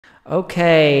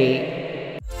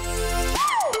Okay.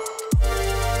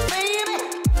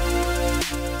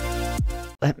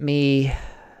 Let me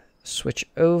switch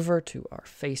over to our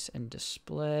face and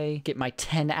display. Get my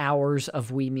 10 hours of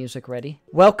Wii music ready.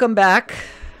 Welcome back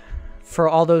for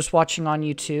all those watching on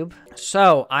YouTube.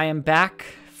 So I am back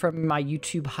from my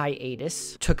YouTube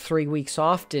hiatus. Took 3 weeks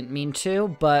off, didn't mean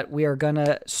to, but we are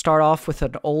gonna start off with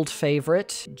an old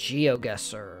favorite,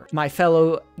 Geoguessr. My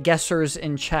fellow guessers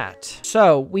in chat.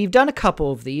 So we've done a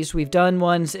couple of these. We've done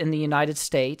ones in the United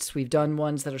States. We've done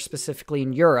ones that are specifically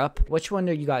in Europe. Which one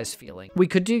are you guys feeling? We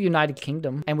could do United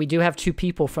Kingdom, and we do have 2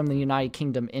 people from the United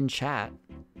Kingdom in chat.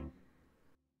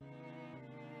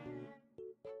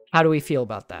 How do we feel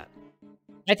about that?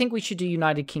 I think we should do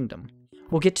United Kingdom.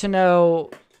 We'll get to know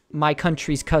my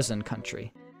country's cousin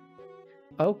country.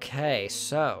 Okay,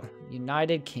 so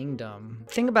United Kingdom.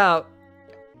 Think about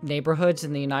neighborhoods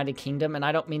in the United Kingdom, and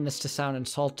I don't mean this to sound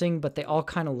insulting, but they all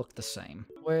kind of look the same.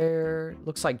 Where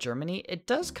looks like Germany. It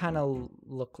does kind of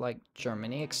look like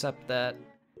Germany, except that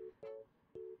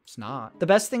it's not. The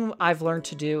best thing I've learned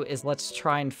to do is let's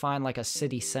try and find like a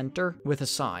city center with a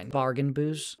sign. Bargain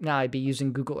booze. Now I'd be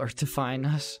using Google Earth to find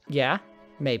us. Yeah,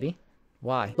 maybe.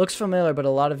 Why? Looks familiar, but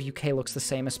a lot of UK looks the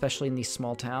same, especially in these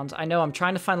small towns. I know, I'm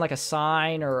trying to find like a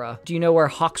sign or a... Do you know where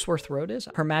Hawksworth Road is?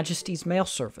 Her Majesty's Mail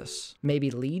Service.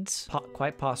 Maybe Leeds?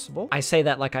 Quite possible. I say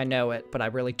that like I know it, but I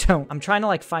really don't. I'm trying to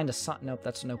like find a sign. Nope,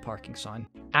 that's a no parking sign.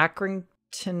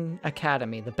 Accrington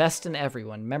Academy, the best in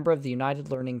everyone. Member of the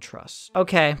United Learning Trust.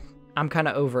 Okay, I'm kind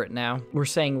of over it now. We're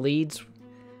saying Leeds.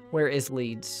 Where is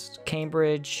Leeds?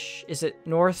 Cambridge. Is it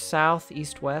north, south,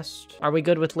 east, west? Are we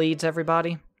good with Leeds,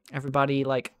 everybody? Everybody,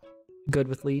 like, good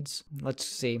with Leeds? Let's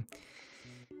see.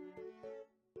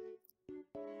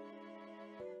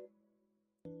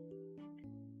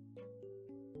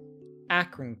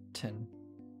 Accrington.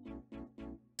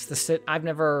 It's the city. I've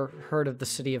never heard of the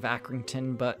city of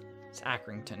Accrington, but it's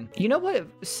Accrington. You know what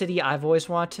city I've always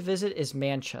wanted to visit is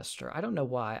Manchester. I don't know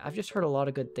why. I've just heard a lot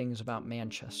of good things about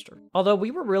Manchester. Although we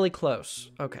were really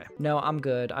close. Okay. No, I'm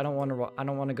good. I don't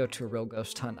want to go to a real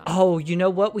ghost hunt. Oh, you know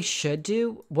what we should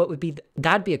do? What would be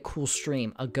that'd be a cool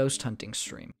stream, a ghost hunting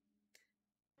stream.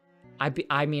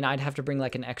 I mean, I'd have to bring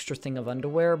like an extra thing of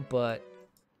underwear, but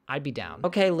I'd be down.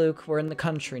 Okay, Luke, we're in the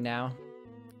country now.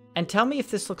 And tell me if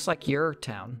this looks like your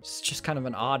town. It's just kind of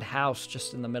an odd house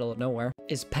just in the middle of nowhere.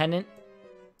 Is Pennant?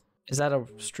 Is that a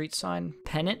street sign?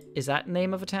 Pennant? Is that the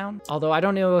name of a town? Although I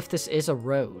don't know if this is a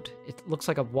road. It looks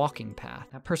like a walking path.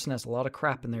 That person has a lot of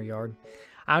crap in their yard.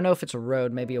 I don't know if it's a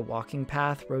road, maybe a walking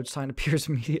path. Road sign appears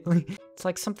immediately. It's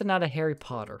like something out of Harry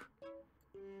Potter.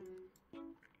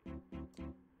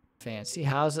 Fancy.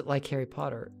 How is it like Harry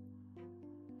Potter?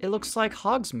 It looks like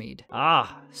Hogsmeade.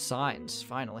 Ah, signs,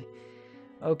 finally.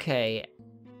 Okay,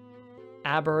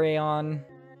 Aberaeon,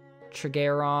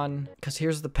 Tregaron, because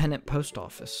here's the Pennant post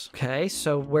office. Okay,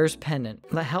 so where's Pennant?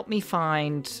 Help me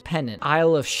find Pennant.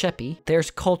 Isle of Sheppey. There's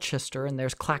Colchester, and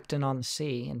there's Clacton on the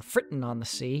Sea, and Fritton on the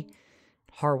Sea,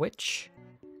 Harwich,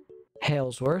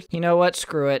 Halesworth. You know what?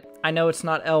 Screw it. I know it's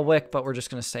not Elwick, but we're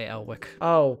just gonna say Elwick.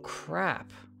 Oh,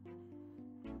 crap.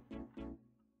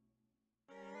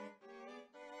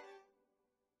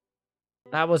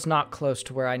 That was not close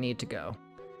to where I need to go.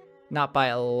 Not by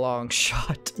a long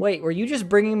shot. Wait, were you just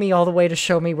bringing me all the way to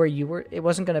show me where you were? It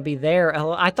wasn't going to be there.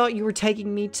 I thought you were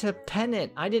taking me to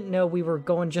Pennant. I didn't know we were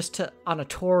going just on a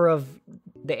tour of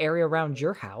the area around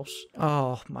your house.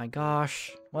 Oh my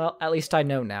gosh. Well, at least I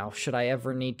know now. Should I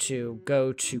ever need to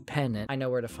go to Pennant, I know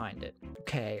where to find it.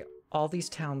 Okay, all these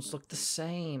towns look the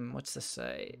same. What's this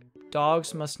say?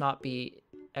 Dogs must not be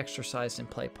exercised in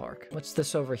play park. What's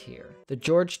this over here? The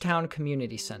Georgetown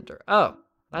Community Center. Oh,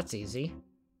 that's easy.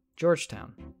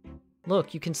 Georgetown.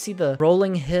 Look, you can see the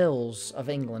rolling hills of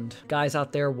England. Guy's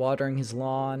out there watering his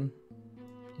lawn,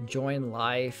 enjoying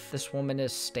life. This woman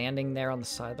is standing there on the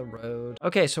side of the road.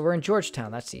 Okay, so we're in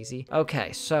Georgetown. That's easy.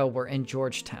 Okay, so we're in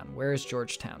Georgetown. Where is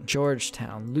Georgetown?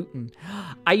 Georgetown, Luton.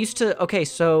 I used to... Okay,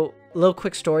 so little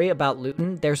quick story about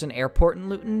Luton. There's an airport in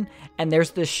Luton, and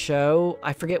there's this show,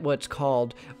 I forget what it's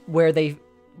called, where they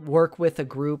work with a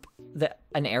group,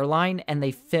 an airline, and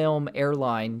they film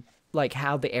airline, like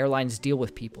how the airlines deal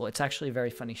with people. It's actually a very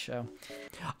funny show.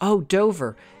 Oh,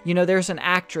 Dover. You know, there's an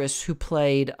actress who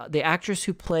played,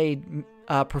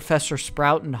 Professor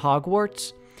Sprout in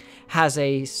Hogwarts has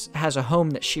a home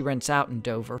that she rents out in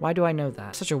Dover. Why do I know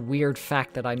that? Such a weird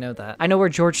fact that I know that. I know where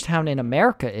Georgetown in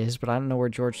America is, but I don't know where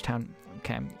Georgetown...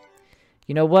 Okay.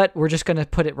 You know what? We're just going to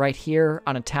put it right here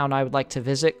on a town I would like to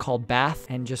visit called Bath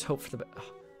and just hope for the...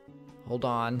 Oh, hold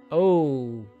on.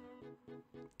 Oh...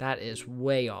 That is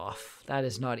way off. That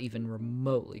is not even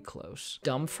remotely close.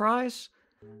 Dumfries?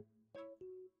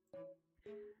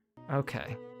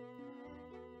 Okay.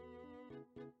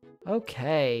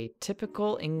 Okay,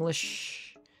 typical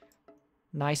English,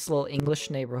 nice little English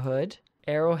neighborhood.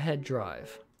 Arrowhead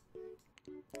Drive.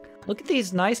 Look at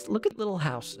these nice, look at little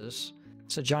houses.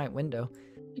 It's a giant window.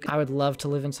 I would love to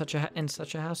live in such a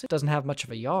house. It doesn't have much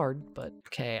of a yard, but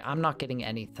okay, I'm not getting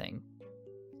anything.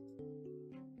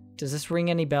 Does this ring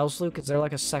any bells, Luke? Is there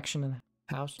like a section in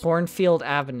the house? Cornfield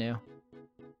Avenue.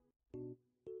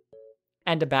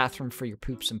 And a bathroom for your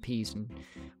poops and pees, and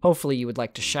hopefully you would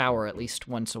like to shower at least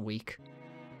once a week.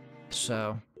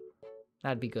 So,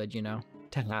 that'd be good, you know,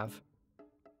 to have.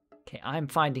 Okay, I'm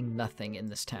finding nothing in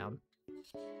this town.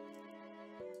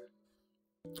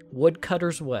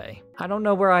 Woodcutter's Way. I don't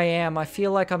know where I am. I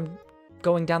feel like I'm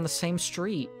going down the same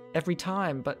street every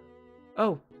time, but...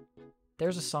 Oh,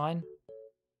 there's a sign.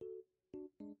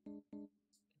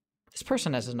 This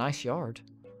person has a nice yard.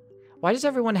 Why does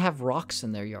everyone have rocks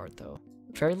in their yard, though?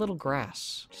 Very little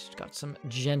grass. Just got some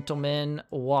gentlemen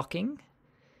walking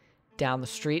down the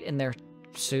street in their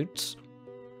suits.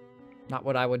 Not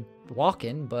what I would walk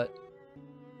in, but...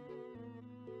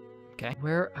 Okay.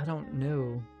 Where? I don't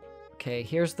know. Okay,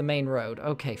 here's the main road.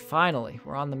 Okay, finally,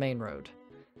 we're on the main road.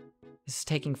 This is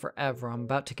taking forever. I'm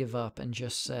about to give up and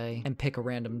just say, and pick a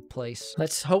random place.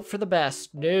 Let's hope for the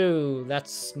best. No,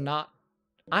 that's not...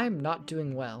 I'm not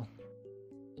doing well.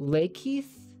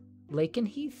 Lakeheath?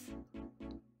 Lakenheath?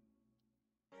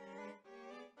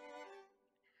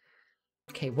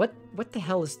 Okay, what the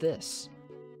hell is this?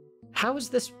 How is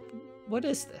this? What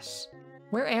is this?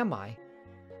 Where am I?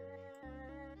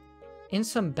 In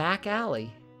some back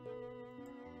alley.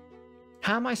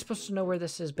 How am I supposed to know where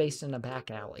this is based in a back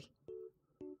alley?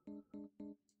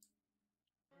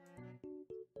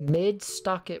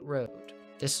 Mid-Stockett Road.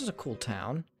 This is a cool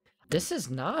town. This is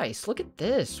nice. Look at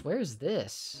this. Where is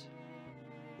this?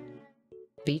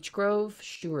 Beech Grove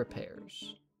Shoe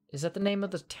Repairs. Is that the name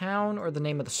of the town or the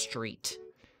name of the street?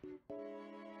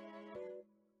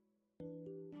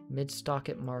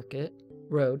 Mid-Stockett Market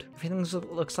Road. Everything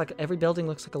looks like, every building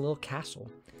looks like a little castle.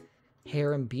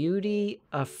 Hair and Beauty,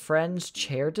 a friend's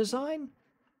chair design?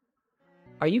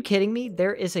 Are you kidding me?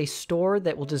 There is a store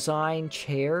that will design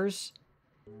chairs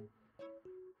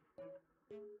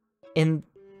in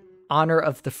honor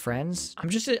of the friends. I'm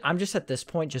just at this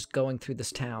point just going through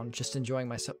this town, just enjoying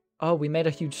myself. Oh, we made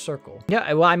a huge circle.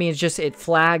 Yeah, well, I mean, it's just, it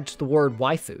flagged the word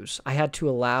waifus. I had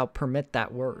to permit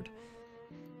that word.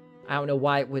 I don't know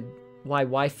why why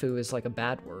waifu is like a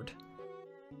bad word.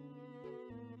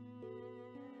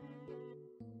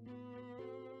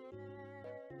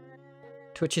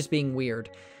 Twitch is being weird.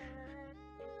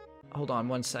 Hold on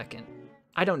 1 second.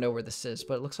 I don't know where this is,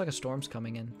 but it looks like a storm's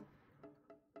coming in.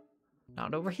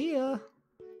 Not over here.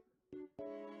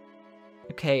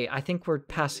 Okay, I think we're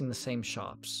passing the same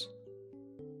shops.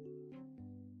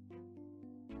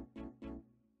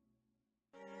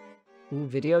 Ooh,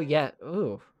 video? Yeah.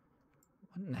 Ooh.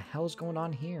 What in the hell is going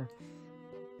on here?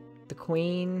 The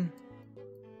Queen.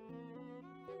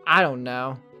 I don't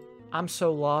know. I'm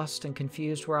so lost and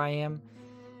confused where I am.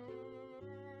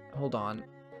 Hold on.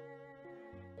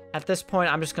 At this point,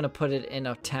 I'm just going to put it in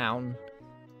a town.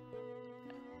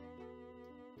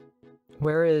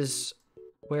 Where is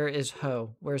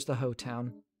Ho? Where's the Ho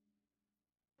town?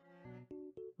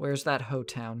 Where's that Ho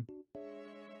town?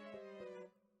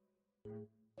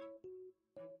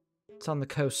 It's on the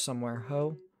coast somewhere.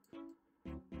 Ho?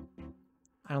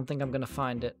 I don't think I'm gonna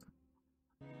find it.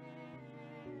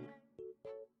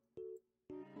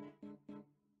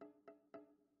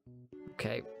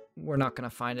 Okay, we're not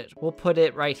gonna find it. We'll put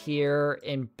it right here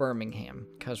in Birmingham,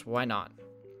 because why not?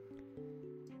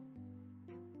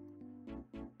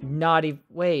 Not even...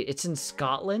 Wait, it's in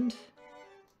Scotland?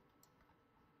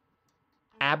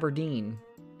 Aberdeen.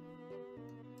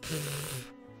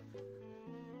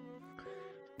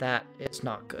 That is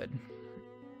not good.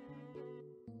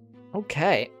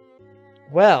 Okay.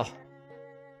 Well.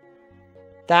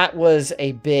 That was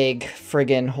a big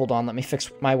friggin... Hold on, let me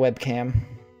fix my webcam.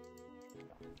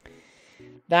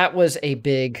 That was a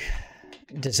big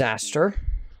disaster.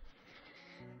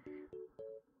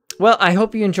 Well, I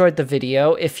hope you enjoyed the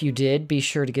video. If you did, be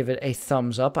sure to give it a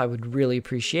thumbs up. I would really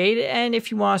appreciate it. And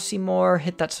if you want to see more,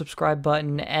 hit that subscribe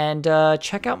button and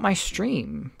check out my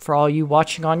stream for all you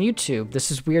watching on YouTube.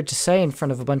 This is weird to say in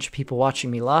front of a bunch of people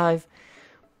watching me live.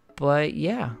 But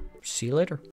yeah, see you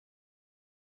later.